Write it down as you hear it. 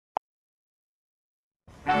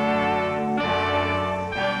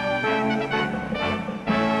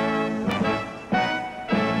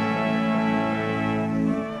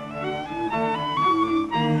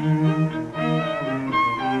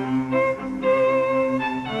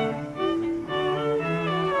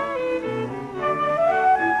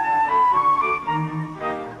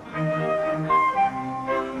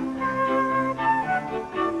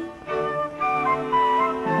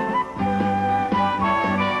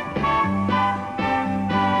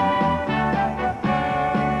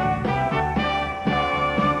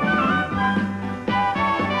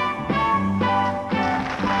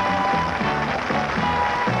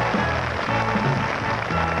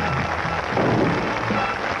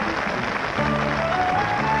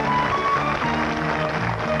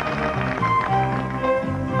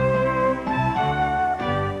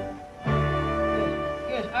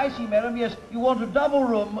madam, yes, you want a double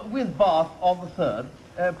room with bath on the third,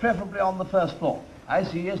 preferably on the first floor. I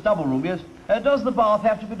see, yes, double room, yes. Does the bath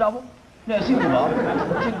have to be double? No, single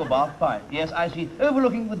bath. Single bath, fine. Yes, I see.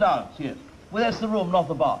 Overlooking the downs, yes. Well, that's the room, not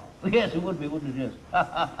the bath. Yes, it would be, wouldn't it, yes.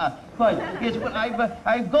 Fine. Yes, well,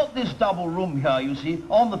 I've got this double room here, you see,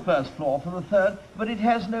 on the first floor for the third, but it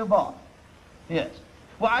has no bath. Yes.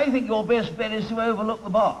 Well, I think your best bet is to overlook the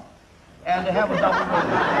bath and to have a double room.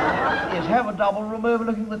 Yes, have a double room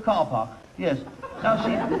overlooking the car park. Yes. Now,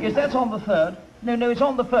 see, yes, that's on the third. No, it's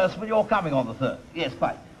on the first, but you're coming on the third. Yes,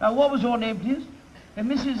 fine. Now, what was your name, please?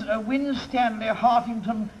 Mrs. Winstanley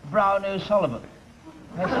Hartington Brown O'Sullivan.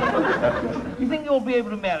 You think you'll be able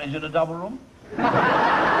to manage in a double room?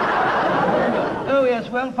 Oh, yes,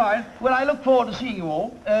 well, fine. Well, I look forward to seeing you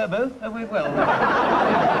all. Both? We will.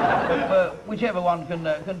 Whichever one can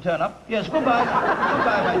turn up. Yes, goodbye.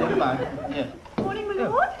 Goodbye, my dear. Goodbye. Yes. Morning, my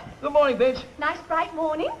lord. Good morning, Bates. Nice bright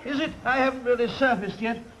morning. Is it? I haven't really surfaced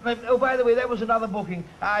yet. Oh, by the way, that was another booking.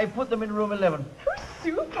 I put them in room 11. Oh,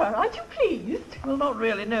 super. Aren't you pleased? Well, not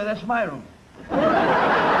really. No, that's my room.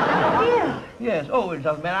 Dear. Yes. Oh, it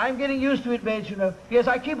doesn't matter. I'm getting used to it, Bates, you know. Yes,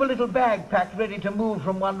 I keep a little bag packed ready to move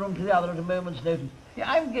from one room to the other at a moment's notice.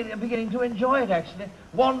 Yeah, I'm beginning to enjoy it, actually.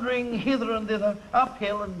 Wandering hither and thither,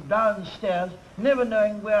 uphill and downstairs, never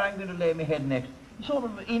knowing where I'm going to lay my head next. Sort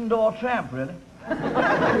of indoor tramp, really.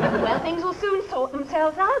 Well, things will soon sort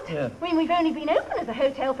themselves out. Yeah. I mean, we've only been open as a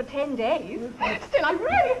hotel for 10 days. Still, I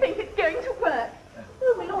really think it's going to work.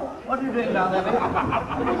 Oh, my lord. What are you doing down there, baby?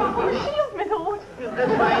 Oh, shield, my lord.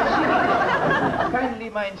 That's my insignia. Kindly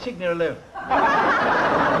leave my insignia alone.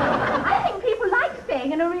 I think people like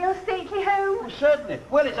staying in a real stately home. Certainly.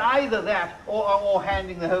 Well, it's either that or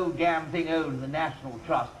handing the whole damn thing over to the National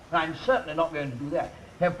Trust. And I'm certainly not going to do that.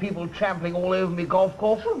 Have people trampling all over me golf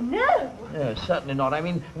course? Oh, no. No, certainly not. I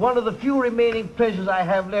mean, one of the few remaining pleasures I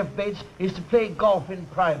have left, Bates, is to play golf in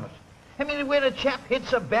private. I mean, when a chap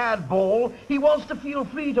hits a bad ball, he wants to feel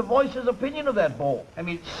free to voice his opinion of that ball. I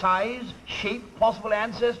mean, size, shape, possible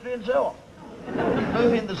ancestry, and so on.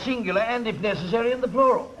 Both in the singular and, if necessary, in the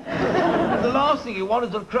plural. The last thing you want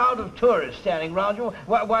is a crowd of tourists standing round you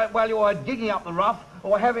while you are digging up the rough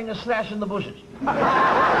or having a slash in the bushes. I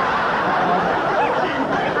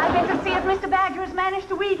better see if Mr. Badger has managed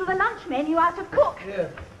to wheedle the lunch menu out of cook. Yeah.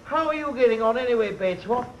 How are you getting on anyway, Bates?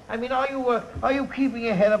 What? I mean, are you keeping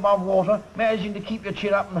your head above water, managing to keep your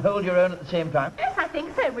chin up and hold your own at the same time? Yes, I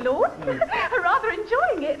think so, my lord. I'm rather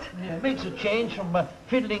enjoying it. Yeah. Makes a change from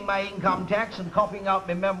fiddling my income tax and copying out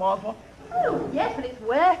my memoirs, what? Oh, yes, but it's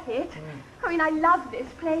worth it. I mean, I love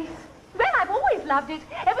this place. Well, I've always loved it,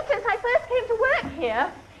 ever since I first came to work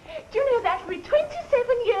here. Do you know that will be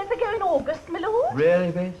 27 years ago in August, my lord?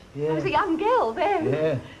 Really, Bates? Yeah. I was a young girl then.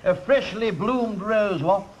 Yeah. A freshly bloomed rose,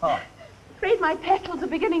 what? Oh. Afraid my petals are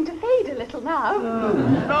beginning to fade a little now. Oh,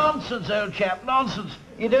 nonsense, old chap, nonsense.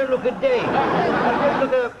 You don't look a day.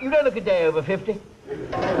 You don't look a day over 50.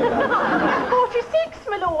 I'm 46,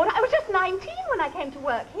 my lord. I was just 19 when I came to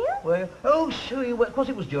work here. Well, oh, so you were. Of course,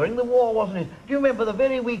 it was during the war, wasn't it? Do you remember the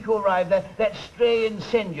very week you arrived, that stray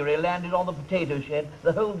incendiary landed on the potato shed?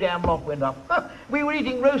 The whole damn lot went up. We were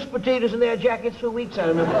eating roast potatoes in their jackets for weeks, I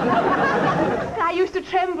remember. I used to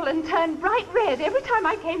tremble and turn bright red every time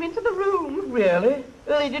I came into the room. Really?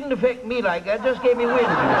 Well, they didn't affect me like that, just gave me wind.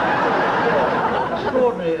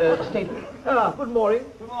 Extraordinary statement. Ah, good morning.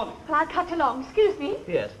 Good morning. Well, I'll cut along. Excuse me.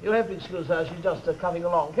 Yes, you'll have to excuse her. She's just coming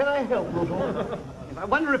along. Can I help you at all? I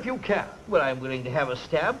wonder if you can. Well, I'm willing to have a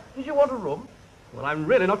stab. Did you want a room? Well, I'm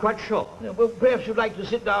really not quite sure. Yeah, well, perhaps you'd like to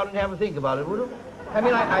sit down and have a think about it, would you? I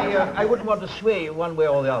mean, I wouldn't want to sway you one way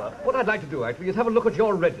or the other. What I'd like to do, actually, is have a look at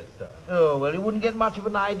your register. Oh, well, you wouldn't get much of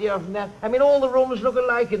an idea from that. I mean, all the rooms look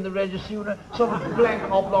alike in the register, you know, sort of blank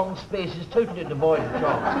oblong spaces, totally devoid of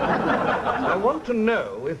charm. I want to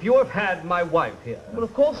know if you have had my wife here. Well,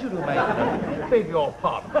 of course you do, mate. Beg your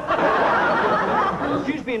pardon.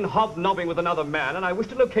 She's been hobnobbing with another man, and I wish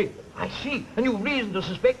to locate them. I see. And you've reason to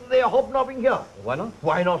suspect that they are hobnobbing here. Why not?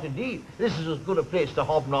 Why not, indeed? This is as good a place to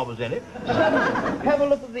hobnob as any. Have a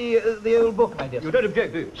look at the old book, my dear. You don't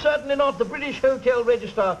object, do you? Certainly not. The British Hotel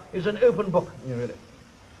Register is an open book. Yeah, really.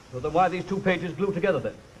 Well, then why are these two pages glued together,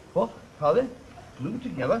 then? What? Are they? Glued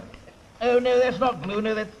together? Oh, no, that's not glue.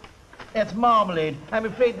 No, that's marmalade. I'm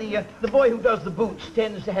afraid the boy who does the boots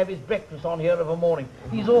tends to have his breakfast on here of a morning.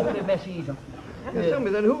 He's awfully messy eater. Tell me,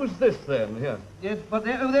 then, who is this, then, here? Yes, but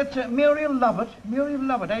that's Muriel Lovett. Muriel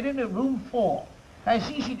Lovett. I don't know, room 4. I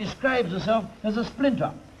see she describes herself as a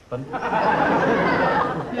splinter.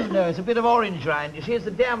 No, it's a bit of orange rind. You see, it's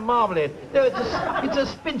the damn marmalade. No, it's a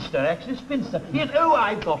spinster, actually, spinster. Yes, oh,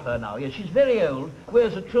 I've got her now. Yes, she's very old,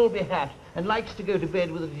 wears a trilby hat, and likes to go to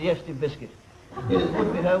bed with a digestive biscuit. Yes, it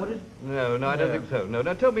wouldn't be her, would it? No, I don't think so. No,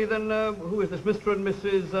 now tell me then, who is this Mr. and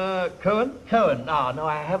Mrs. Cohen? Cohen? Ah, no,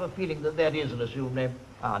 I have a feeling that is an assumed name.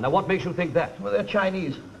 Ah, now what makes you think that? Well, they're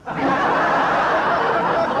Chinese.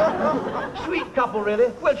 Sweet couple,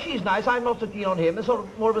 really. Well, she's nice. I'm not so keen on him. They're sort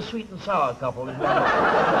of more of a sweet and sour couple. You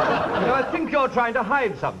know, I think you're trying to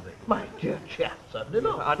hide something. My dear chap, certainly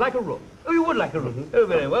not. I'd like a room. Oh, you would like a room? Oh,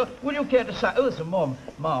 very well. Would you care to sign... Oh, some more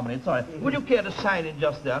marmalade, sorry. Would you care to sign in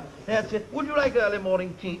just there? That's it. Would you like early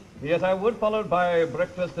morning tea? Yes, I would, followed by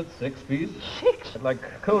breakfast at 6, please. 6? I'd like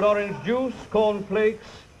cold orange juice, corn flakes,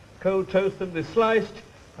 cold toast thinly sliced,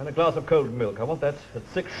 and a glass of cold milk. I want that at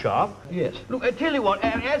 6 sharp. Yes. Look, I tell you what,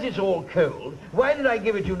 as it's all cold, why did I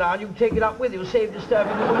give it you now and you can take it up with you, save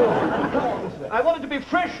disturbing you in the morning? Come on, this way. I want it to be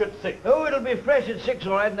fresh at 6. Oh, it'll be fresh at 6,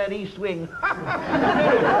 all right, in that east wing.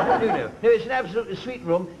 No, it's an absolutely sweet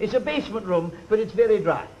room. It's a basement room, but it's very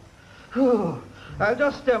dry. I'll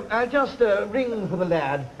just ring for the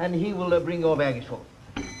lad, and he will bring your baggage for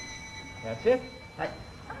you. That's it.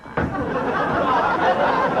 What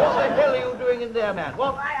the hell are you doing in there, man?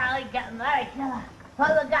 What? I get married, fella.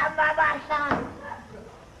 Father got my son.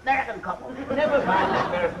 American couple. Never mind that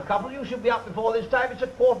American couple. You should be up before this time. It's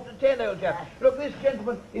 9:45, old chap. Look, this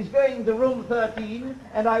gentleman is going to room 13,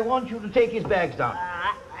 and I want you to take his bags down.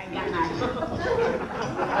 I got my...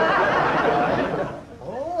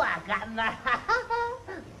 Oh, I got my...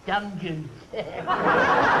 dungeons.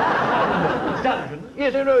 Dungeon?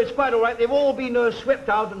 Yes, no, it's quite all right. They've all been swept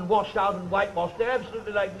out and washed out and whitewashed. They're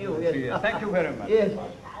absolutely like new. Yes. Thank you very much. Yes.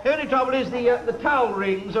 The only trouble is the towel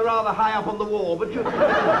rings are rather high up on the wall, but you...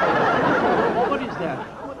 What is that?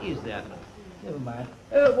 What is that? Never mind.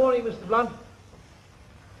 Oh, morning, Mr. Blunt.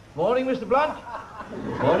 Morning, Mr. Blunt.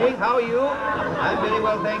 Morning, how are you? I'm very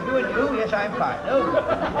well, thank you. And you? Yes, I'm fine. Oh,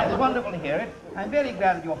 that's wonderful to hear it. I'm very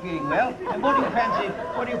glad that you're feeling well. And what do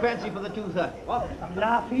you fancy for the 2:30? What?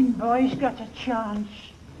 Laughing boy's got a chance.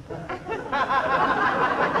 Just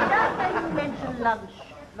when you mentioned lunch,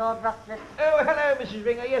 Lord Rufflet. Oh, hello, Mrs.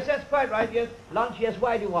 Ringer. Yes, that's quite right, yes. Lunch, yes.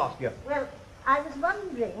 Why do you ask you? Well, I was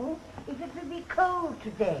wondering if it would be cold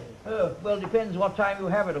today. Oh, well, depends what time you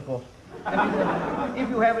have it, of course. I mean, if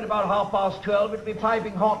you have it about 12:30, it'll be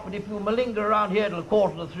piping hot, but if you malinger around here till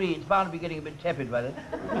 2:45, it's bound to be getting a bit tepid by then.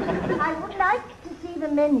 I would like to see the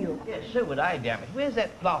menu. Yes, so would I, damn it. Where's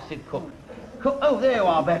that blasted cook? Cook? Oh, there you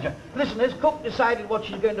are, Badger. Listen, has Cook decided what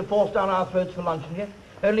she's going to force down our throats for luncheon yet?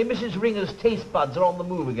 Only Mrs. Ringer's taste buds are on the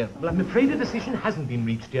move again. Well, I'm afraid a decision hasn't been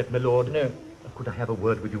reached yet, my lord. No. Could I have a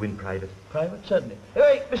word with you in private? Private? Certainly.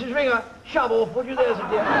 Hey, Mrs. Ringer, shove off, would you? There's a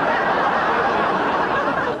dear.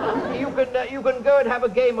 You can go and have a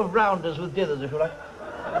game of rounders with Dithers, if you like.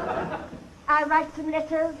 I write some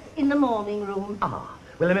letters in the morning room. Ah,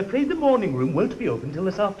 well, I'm afraid the morning room won't be open till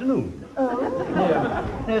this afternoon.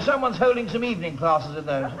 Oh? No, someone's holding some evening classes in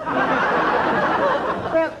those.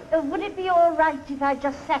 Well, would it be all right if I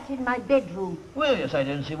just sat in my bedroom? Well, yes, I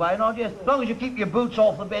don't see why not, yes. As long as you keep your boots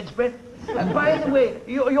off the bedspread. And by the way,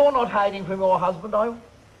 you're not hiding from your husband, are you?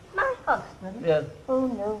 My husband? Yes. Oh,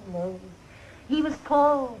 no. He was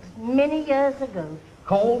called many years ago.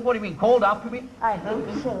 Called? What do you mean? Called up, you mean? I hope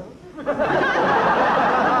so.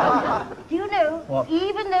 Do you know, What?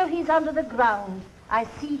 even though he's under the ground, I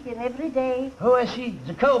see him every day. Oh, I see. He's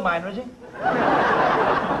a coal miner, is he?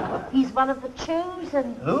 He's one of the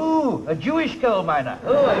chosen. Ooh, a Jewish coal miner.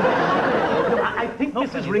 Oh, I think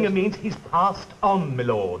Mrs. Ringer means he's passed on, my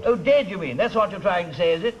lord. Oh, dead, you mean? That's what you're trying to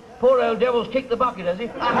say, is it? Poor old devil's kicked the bucket, has he?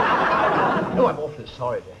 Oh, I'm awfully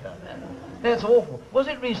sorry to hear that. That's awful. Was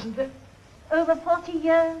it recently? Over 40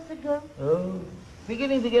 years ago. Oh,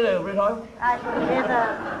 beginning to get over it, are you? I shall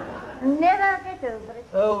never get over it.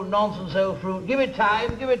 Oh, nonsense, old fruit. Give it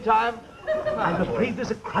time, give it time. I'm afraid there's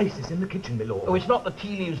a crisis in the kitchen, my lord. Oh, it's not the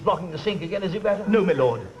tea leaves blocking the sink again, is it better? No, my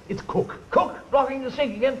lord. It's cook. Cook blocking the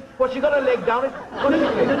sink again? What, she got her leg down it? What is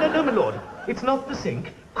it? No, my lord. It's not the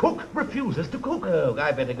sink. Cook refuses to cook. Oh,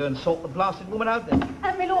 I better go and sort the blasted woman out then.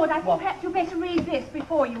 My lord, I think perhaps you'd better read this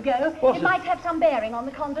before you go. What's it it? might have some bearing on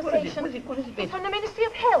the conversation. What is it? It's from the Ministry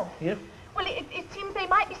of Health. Yes? Well, it seems they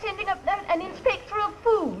might be sending an inspector of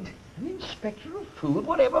food. An inspector of food?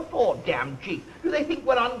 Whatever for, damn cheek. Do they think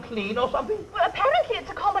we're unclean or something? Well, apparently it's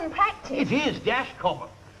a common practice. It is, dash common.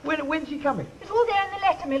 When's he coming? It's all there in the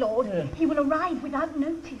letter, my lord. Yeah. He will arrive without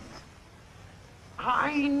notice.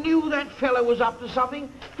 I knew that fellow was up to something.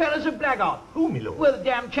 Fella's a blackguard. Who, my lord? Well, the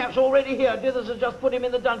damn chap's already here. Dithers has just put him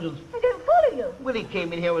in the dungeons. I don't follow you. Well, he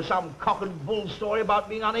came in here with some cock and bull story about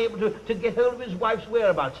being unable to get hold of his wife's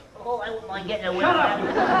whereabouts. Oh, I wouldn't mind getting away Shut with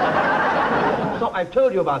up! that. Stop, I've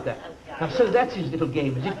told you about that. So that's his little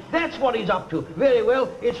game, is it? That's what he's up to. Very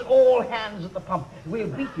well, it's all hands at the pump. We'll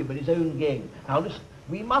beat him at his own game. Now listen,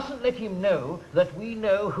 we mustn't let him know that we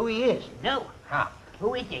know who he is. No. How?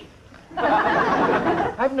 Who is he?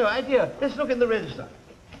 I've no idea. Let's look in the register.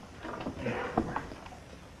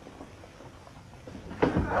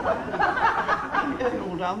 It's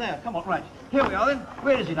all down there. Come on, right. Here we are then.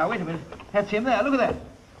 Where is he now? Wait a minute. That's him there. Look at that.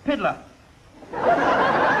 Piddler.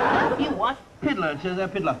 You what? Piddler. It says there,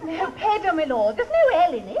 Piddler. No, Pedder, my lord. There's no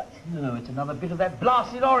L in it. No, it's another bit of that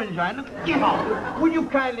blasted orange wine. Look, get on. Will you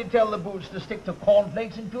kindly tell the boots to stick to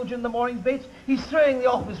cornflakes in future in the morning, Bates? He's throwing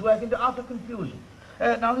the office work into utter confusion.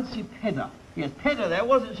 Now, let's see, Pedder. Yes, Pedder there.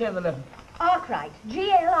 What does it say on the left? Arkwright.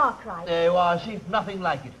 G.L. Arkwright. There you are, see, nothing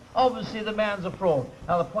like it. Obviously, the man's a fraud.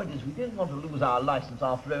 Now, the point is, we didn't want to lose our license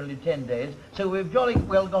after only 10 days, so we've jolly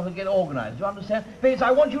well got to get organised. Do you understand? Bates,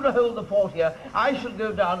 I want you to hold the fort here. I shall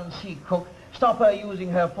go down and see Cook, stop her using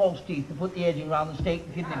her false teeth to put the edging round the steak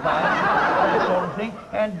and kidney pie, that sort of thing.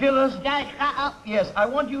 And Dillers... Guys, shut up. Yes, I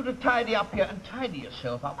want you to tidy up here, and tidy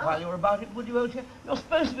yourself up while you're about it, would you, old chap? You're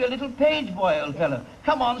supposed to be a little page boy, old fellow.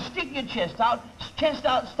 Come on, stick your chest out,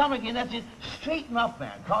 stomach in, that's it. Straighten up,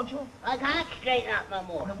 man, can't you? I can't straighten up no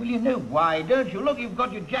more. Well, you know why, don't you? Look, you've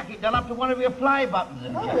got your jacket done up to one of your fly buttons.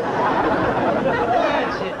 And that's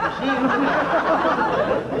it,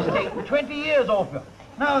 you see. It's taken 20 years off you.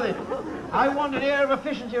 Now then, I want an air of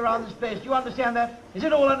efficiency around this place. Do you understand that? Is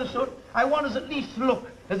it all understood? I want us at least to look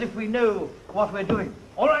as if we know what we're doing.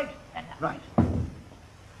 All right? Right.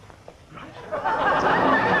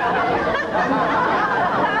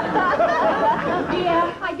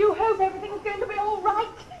 Dear, I do hope everything's going to be all right.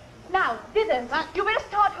 Now, Dithers, you better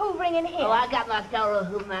start hoovering in here. Oh, I got my thorough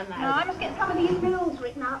hoover now. Now, I must get some of these bills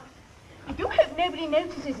written up. I do hope nobody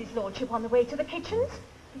notices his lordship on the way to the kitchens.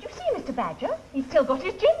 Did you see Mr. Badger? He's still got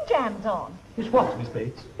his gin jams on. His what, Miss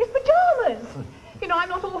Bates? His pyjamas. You know, I'm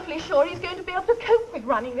not awfully sure he's going to be able to cope with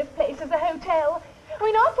running this place as a hotel. I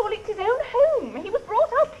mean, after all, it's his own home. He was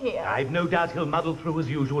brought up here. I've no doubt he'll muddle through as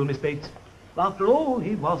usual, Miss Bates. After all,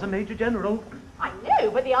 he was a Major General. I know,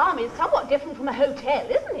 but the army's somewhat different from a hotel,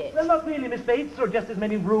 isn't it? Well, not really, Miss Bates. There are just as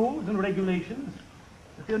many rules and regulations.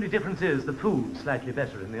 But the only difference is the food's slightly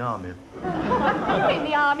better in the army. Are you in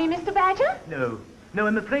the army, Mr. Badger? No,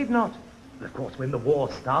 I'm afraid not. Of course, when the war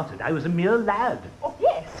started, I was a mere lad. Oh,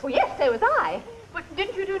 yes. Well, yes, so was I. But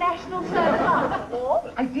didn't you do national service after the war?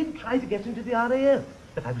 I did try to get into the RAF,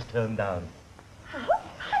 but I was turned down. How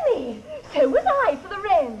funny. So was I for the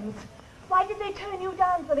Wrens. Why did they turn you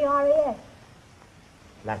down for the RAF?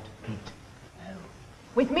 Flat feet. Oh.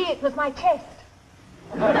 With me, it was my chest.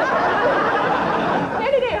 No. I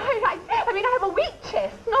mean, I have a weak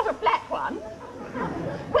chest, not a flat one.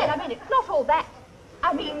 Well, I mean, it's not all that.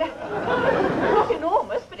 I mean, not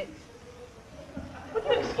enormous, but it's... Would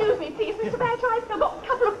you excuse me, please, Mr. Badger? I've still got a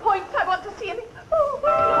couple of points I want to see.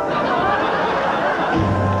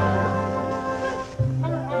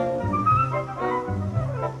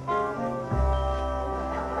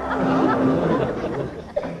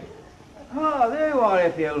 Ah, there you are,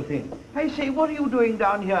 Effie, old thing. I say, what are you doing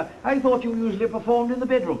down here? I thought you usually performed in the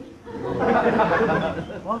bedrooms.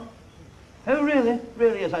 What? Oh, really?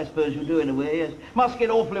 Really, yes, I suppose you do in a way, yes. Must get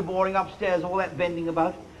awfully boring upstairs, all that bending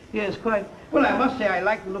about. Yes, quite. Well, I must say I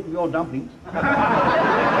like the look of your dumplings.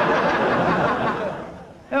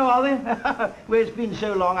 Oh, are they? Well, it's been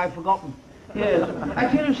so long, I've forgotten. Yes. I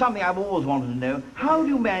tell you something I've always wanted to know. How do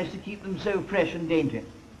you manage to keep them so fresh and dainty?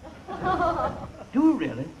 Do you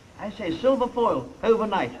really? I say silver foil,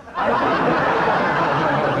 overnight.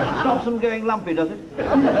 Stops them going lumpy, does it?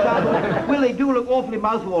 Well, they do look awfully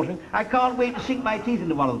mouth-watering. I can't wait to sink my teeth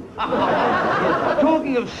into one of them. Yes.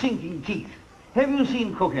 Talking of sinking teeth, have you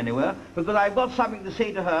seen Cook anywhere? Because I've got something to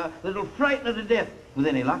say to her that'll frighten her to death, with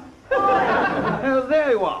any luck. Oh,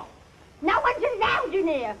 there you are. No one's allowed in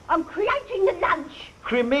here. I'm creating the lunch.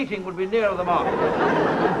 Cremating would be nearer the mark.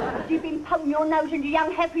 Have you been poking your nose into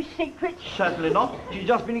young Heffy's secrets? Certainly not. She's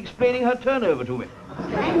just been explaining her turnover to me.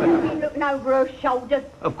 And you've been looking over her shoulder.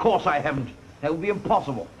 Of course I haven't. That would be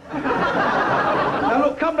impossible. Now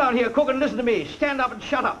look, come down here, Cook, and listen to me. Stand up and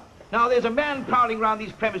shut up. Now, there's a man prowling round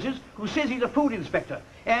these premises who says he's a food inspector,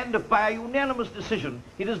 and by a unanimous decision,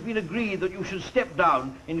 it has been agreed that you should step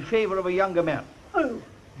down in favour of a younger man. Who?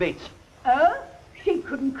 Bates. Her? She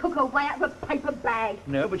couldn't cook her way out of a paper bag.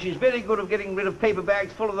 No, but she's very good at getting rid of paper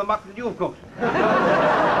bags full of the muck that you've cooked.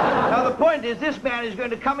 Now, the point is, this man is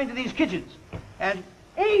going to come into these kitchens, and...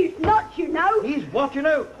 He's not, you know. He's what, you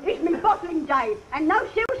know? It's me bottling day, and no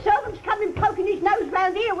civil servant's coming poking his nose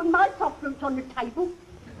round here with my soft fruits on the table.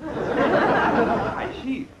 I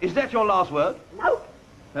see. Is that your last word? No.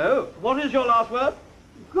 Oh, what is your last word?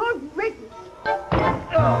 Good riddance.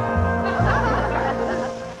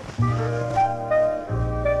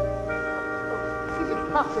 Is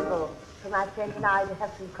it possible for my friend and I to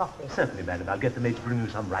have some coffee? Certainly, madam. I'll get the maid to bring you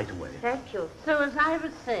some right away. Thank you. So as I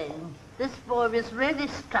was saying, this boy was really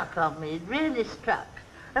struck on me, really struck.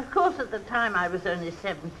 Of course, at the time I was only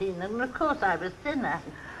 17, and of course I was thinner.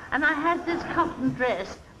 And I had this cotton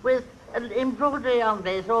dress with embroidery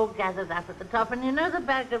ombrés all gathered up at the top. And you know the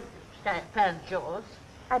bag of Fanshaws?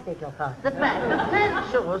 I beg your pardon. The bag of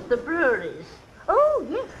Fanshaws, the breweries. Oh,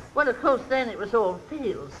 yes. Well, of course, then it was all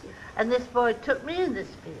fields. And this boy took me in this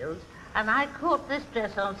field, and I caught this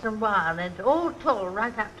dress on some wire, and it all tore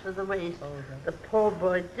right up to the waist. The poor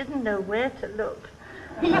boy didn't know where to look.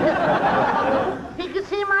 He could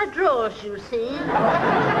see my drawers, you see.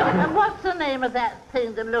 And what's the name of that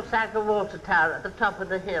thing that looks like a water tower at the top of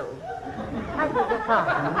the hill? I beg your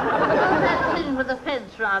pardon. That thing with a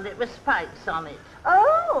fence round it with spikes on it.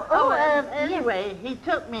 Anyway, he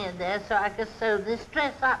took me in there so I could sew this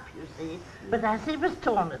dress up, you see. But as it was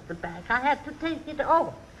torn at the back, I had to take it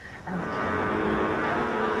off.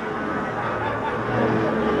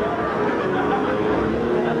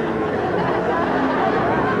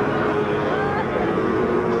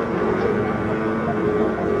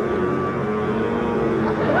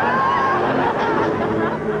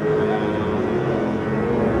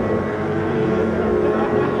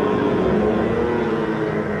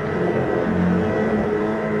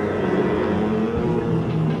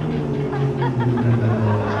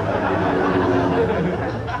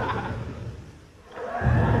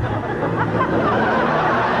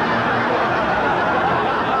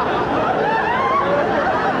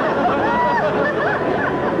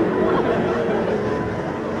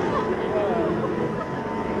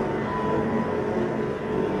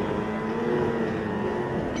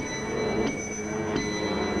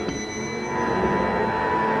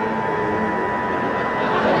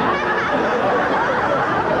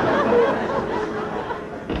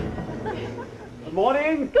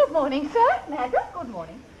 Good morning, sir. Madam, good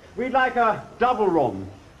morning. We'd like a double room.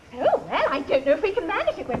 Oh, well, I don't know if we can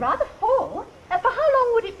manage it. We're rather full. For how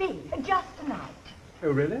long would it be? Just a night.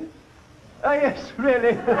 Oh, really? Oh, yes,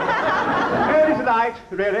 really. Only tonight,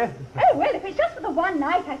 really. Oh, well, if it's just for the one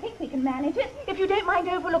night, I think we can manage it. If you don't mind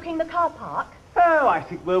overlooking the car park. Oh, I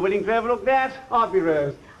think we're willing to overlook that, aren't we,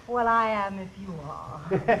 Rose? Well, I am if you are.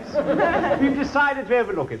 Yes. We've decided to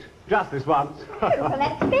overlook it, just this once. Oh, well,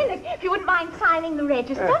 that's splendid. If you wouldn't mind signing the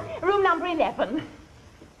register, room number 11.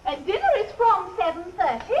 Dinner is from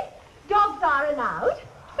 7:30. Dogs are allowed.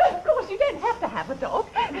 Of course, you don't have to have a dog.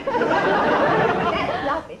 That's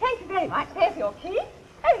lovely. Thank you very much. There's your key.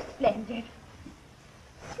 Oh, splendid.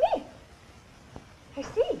 Smith. I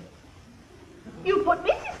see. You put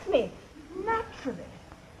Mrs. Smith. Naturally.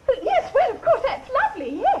 Yes, well, of course, that's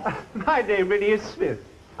lovely, yes. My name really is Smith.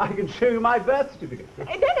 I can show you my birth certificate. No,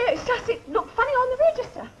 it's just it looked funny on the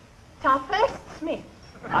register. It's our first Smith.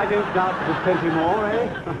 I don't doubt there's plenty more,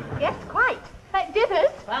 eh? Yes, quite.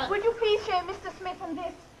 Dithers, would you please show Mr. Smith and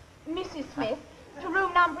this Mrs. Smith to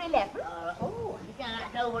room number 11? You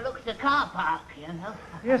can't overlook the car park, you know.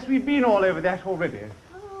 Yes, we've been all over that already.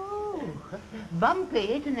 Oh,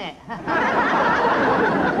 bumpy, isn't it?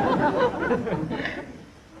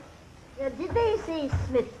 Did they say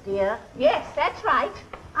Smith, dear? Yes, that's right.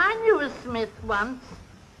 I knew a Smith once.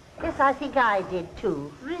 Yes, I think I did,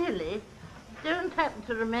 too. Really? Don't happen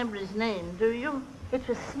to remember his name, do you? It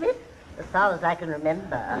was Smith, as far as I can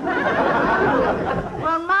remember.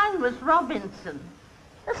 Well, mine was Robinson.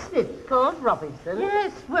 A Smith called Robinson?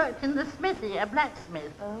 Yes, worked in the smithy, a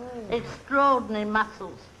blacksmith. Oh. Extraordinary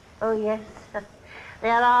muscles. Oh, yes.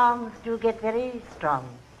 Their arms do get very strong.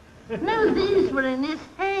 No, these were in his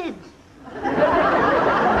head.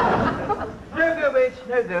 No go, mates,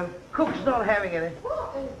 no go. Cook's not having any.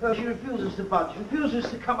 Oh, she refuses to budge, refuses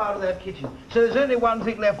to come out of that kitchen. So there's only one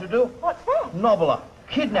thing left to do. What's that? Nobble her.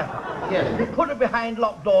 Kidnap her. Yes, put her behind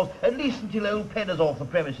locked doors, at least until old Pedder's off the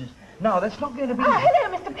premises. Now, that's not going to be... hello,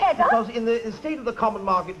 Mr. Pedder. Because in the state of the common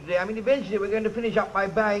market today, I mean, eventually we're going to finish up by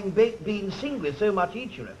buying baked beans singly, so much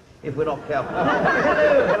each, you know, if we're not careful.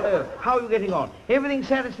 Hello. How are you getting on? Everything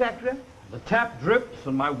satisfactory? The tap drips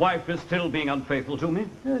and my wife is still being unfaithful to me.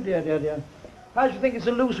 Oh, dear, dear, dear. How do you think it's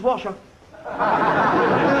a loose washer?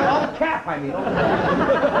 On tap, I mean.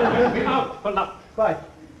 Out for lunch. Right.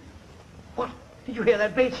 What? Did you hear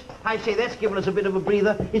that, Bates? I say, that's given us a bit of a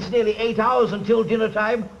breather. It's nearly 8 hours until dinner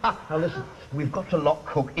time. Now, listen, we've got to lock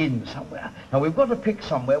Cook in somewhere. Now, we've got to pick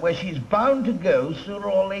somewhere where she's bound to go sooner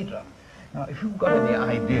or later. Now, if you've got any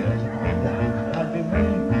ideas, I'd be very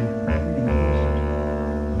interested.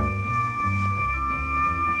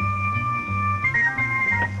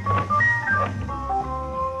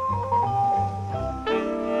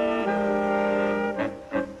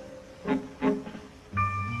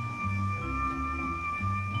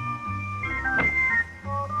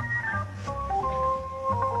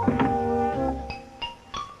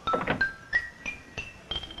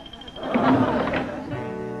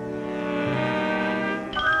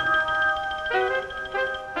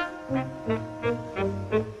 Good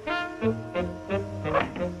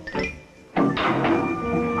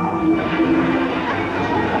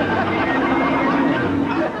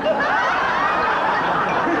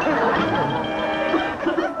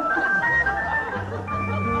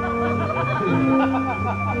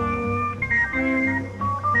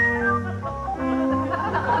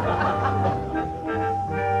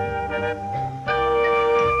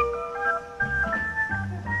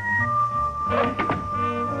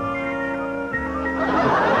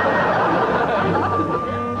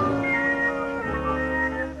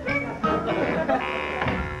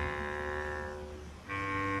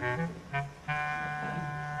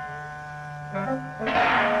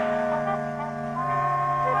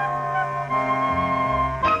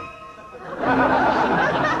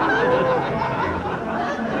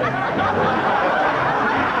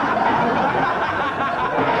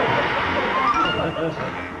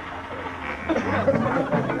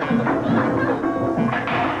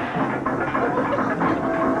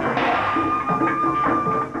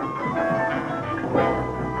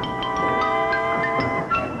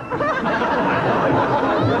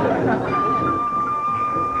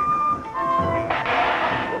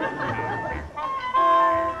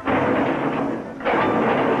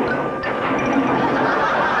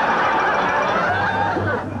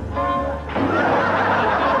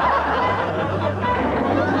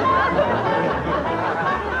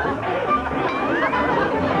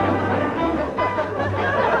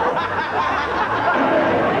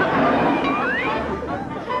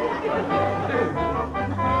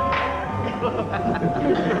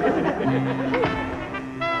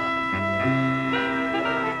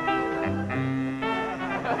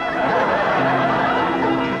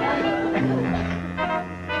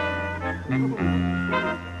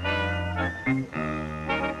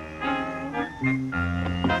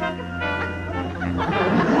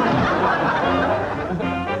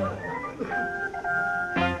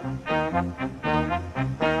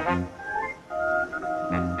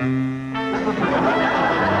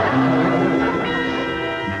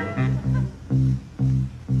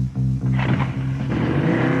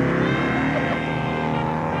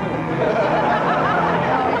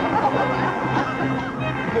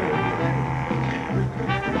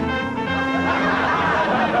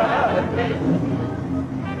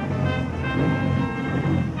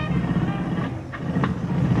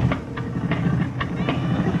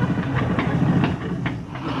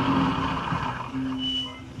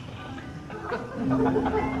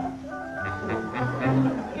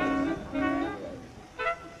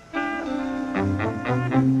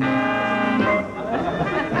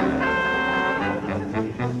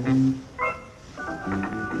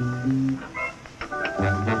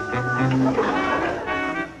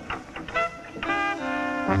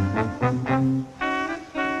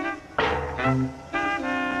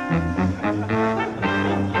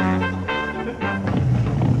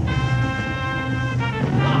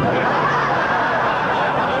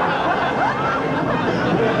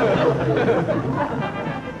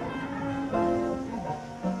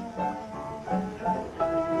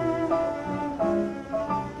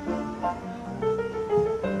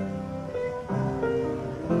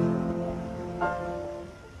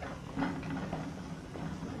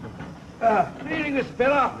evening, Mr.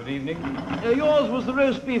 Feller. Good evening. Yours was the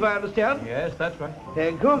roast beef, I understand. Yes, that's right.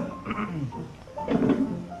 Thank you.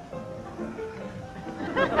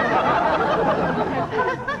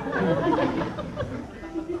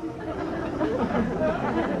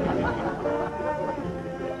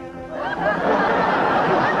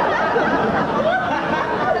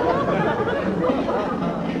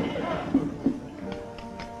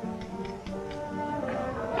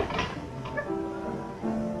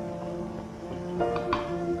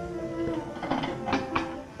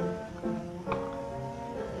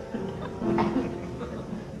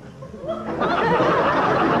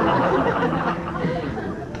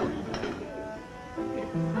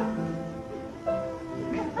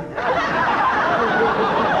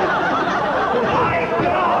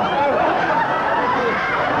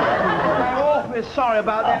 Sorry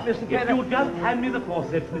about that, Mr. If Feller. you'll just hand me the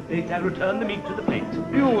forceps, Miss Bates, I'll return the meat to the plate.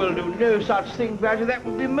 You will do no such thing, Badger. That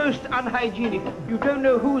would be most unhygienic. You don't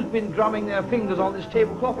know who's been drumming their fingers on this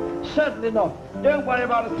tablecloth. Certainly not. Don't worry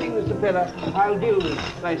about a thing, Mr. Feller. I'll deal with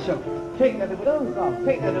it myself. Take that away. Oh, now,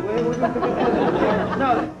 take that away.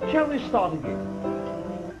 Now then, shall we start again?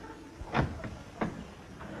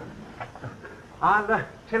 I'll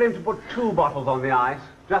tell him to put 2 bottles on the ice,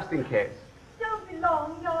 just in case. Don't be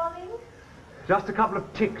long, darling. Just a couple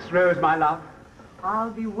of ticks, Rose, my love.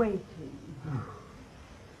 I'll be waiting.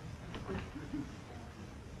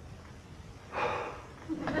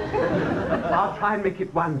 I'll try and make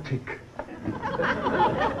it one tick.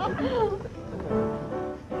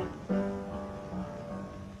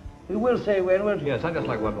 You will say when, won't you? Yes, I'd just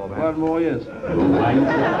like one more, man. One more, yes.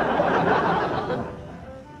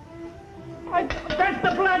 That's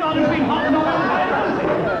the flag on. It's been hopping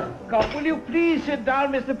around. God, will you please sit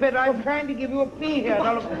down, Mr. Pitt? I'm trying to give you a plea here.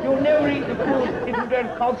 Now, look, you'll never eat the food if you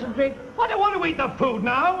don't concentrate. I don't want to eat the food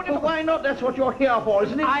now. Well, why not? That's what you're here for,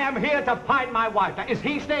 isn't it? I am here to find my wife. Now, is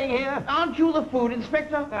he staying here? Aren't you the food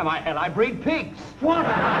inspector? Oh, my hell, I breed pigs. What?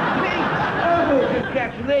 Pig? Oh,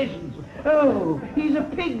 congratulations. Oh, he's a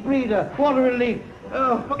pig breeder. What a relief.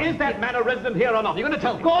 Oh, Is that man a resident here or not? You're going to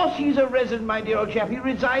tell me. of course he's a resident, my dear old chap. He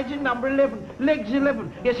resides in number 11, legs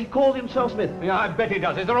 11. Yes, he calls himself Smith. Yeah, I bet he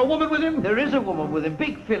does. Is there a woman with him? There is a woman with him,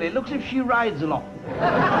 big filly. Looks as if she rides a lot.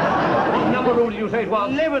 What number room did you say it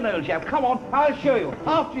was? 11, old chap. Come on, I'll show you.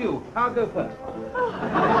 After you. I'll go first.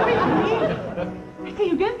 So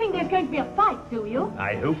you don't think there's going to be a fight, do you?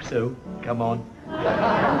 I hope so. Come on.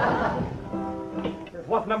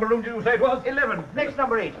 What number room did you say it was? 11. Next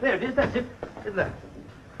number 8. There it is. That's it. In there.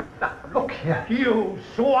 Now, look here. You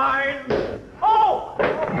swine! Oh!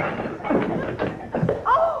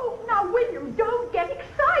 Oh, now, William, don't get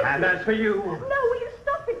excited. And as for you... No, will you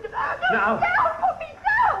stop it? No, Now. down, put me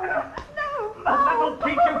down. No. That'll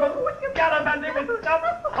teach you for gallivanting with dumb,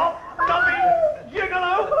 hop, dummy,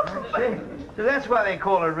 gigolo! So that's why they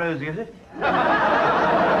call her Rosie, is it?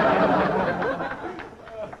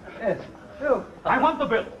 Yes. Oh, I want the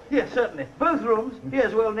bill. yes, certainly. Both rooms?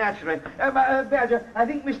 Yes, well, naturally. Badger, I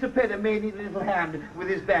think Mr. Pedder may need a little hand with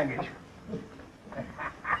his baggage.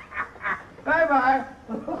 Bye-bye.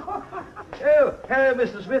 Oh, hello,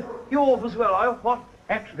 Mr. Smith. You're off as well, are you? What?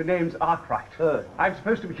 Actually, the name's Arkwright. I'm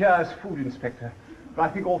supposed to be here as food inspector, but I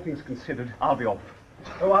think all things considered, I'll be off.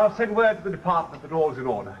 Oh, I'll send word to the department that all's in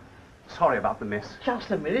order. Sorry about the mess.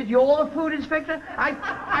 Just a minute. You're the food inspector? I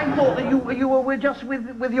thought that you were just with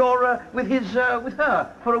her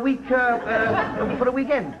for a week for a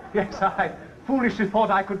weekend. Yes, I foolishly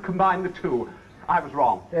thought I could combine the two. I was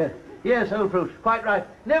wrong. Yes, old fruit. Quite right.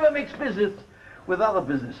 Never mix business with other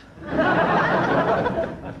business.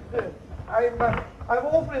 I'm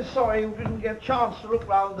awfully sorry you didn't get a chance to look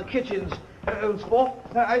round the kitchens, old sport.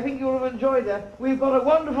 I think you'll have enjoyed that. We've got a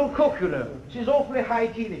wonderful cook, you know. She's awfully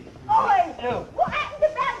hygienic. Oi! Oh. What happened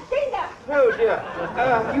about dinner? Oh, dear.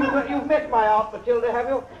 You've met my Aunt Matilda, have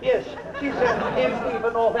you? Yes. She's MP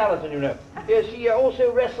for North Allerton, you know. Yes, she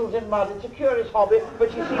also wrestles in mud. It's a curious hobby, but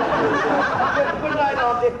she seems to... Good night,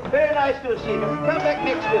 Auntie. Very nice to see you. Come back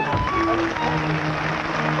next visit.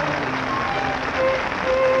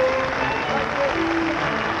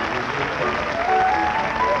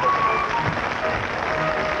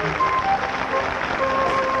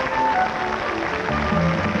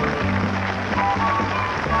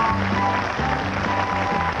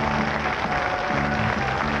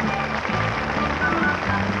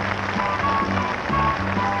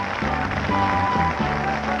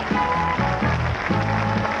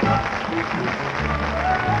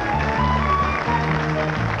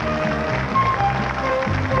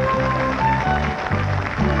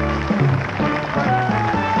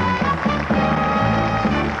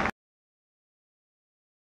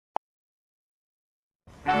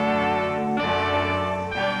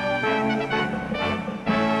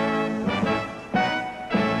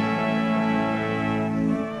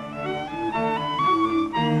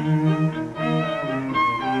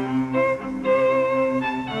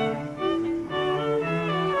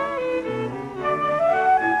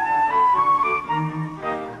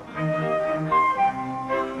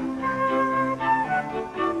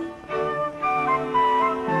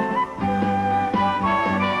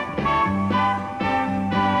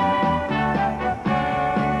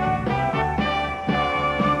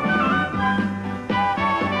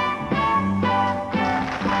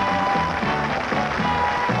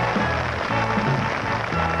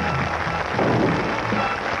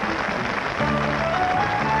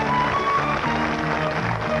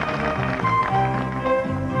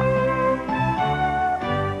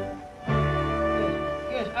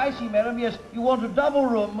 Madam, yes, you want a double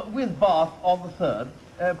room with bath on the third,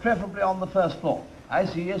 preferably on the first floor. I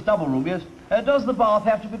see, yes, double room, yes. Does the bath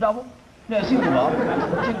have to be double? No, single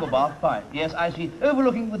bath. Single bath, fine. Yes, I see.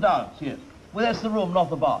 Overlooking the downs, yes. Well, that's the room, not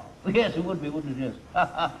the bath. Yes, it would be, wouldn't it, yes?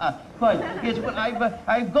 Fine. Yes, well,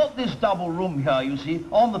 I've got this double room here, you see,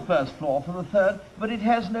 on the first floor for the third, but it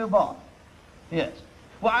has no bath. Yes.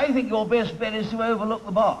 Well, I think your best bet is to overlook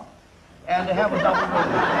the bath. And to have a double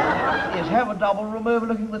room. Yes, have a double room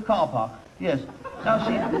overlooking the car park. Yes. Now,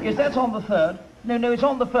 see, yes, that's on the third. No, it's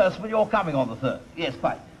on the first, but you're coming on the third. Yes,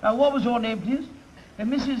 fine. Now, what was your name, please?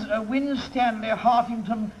 Mrs. Winstanley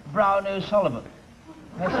Hartington Brown O'Sullivan.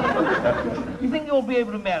 You think you'll be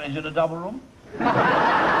able to manage in a double room?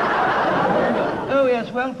 Oh,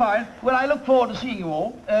 yes, well, fine. Well, I look forward to seeing you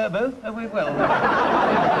all. Both? We will.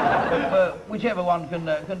 Whichever one can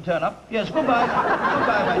turn up. Yes, goodbye.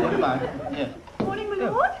 Goodbye, my dear, goodbye. Yes. Morning, my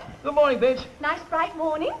lord. Good morning, Bates. Nice bright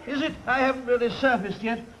morning. Is it? I haven't really surfaced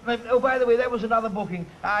yet. Oh, by the way, that was another booking.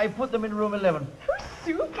 I put them in room 11. Oh,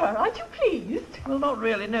 super. Aren't you pleased? Well, not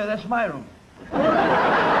really. No, that's my room.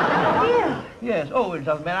 Dear. Yes. Oh, it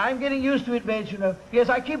doesn't matter. I'm getting used to it, Bates, you know. Yes,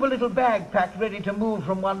 I keep a little bag packed ready to move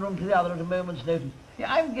from one room to the other at a moment's notice.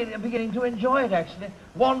 Yeah, I'm beginning to enjoy it, actually.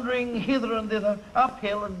 Wandering hither and thither,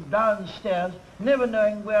 uphill and downstairs, never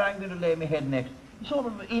knowing where I'm going to lay my head next. Sort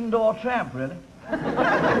of indoor tramp, really.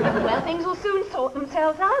 Well, things will soon sort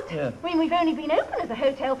themselves out. Yeah. I mean, we've only been open as a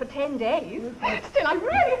hotel for 10 days. Still, I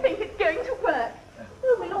really think it's going to work.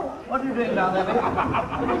 Oh, my lord. What are you doing down there, Bates?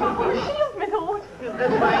 Oh, shield, my lord.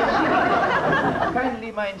 That's my insignia. Kindly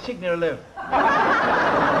leave my insignia alone.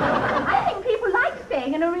 I think people like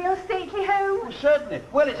staying in a real stately home. Certainly.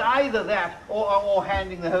 Well, it's either that or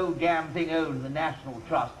handing the whole damn thing over to the National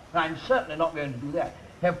Trust. And I'm certainly not going to do that.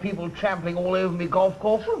 Have people trampling all over me golf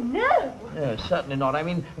course? Oh, no. No, certainly not. I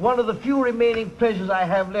mean, one of the few remaining pleasures I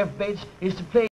have left, Bates, is to play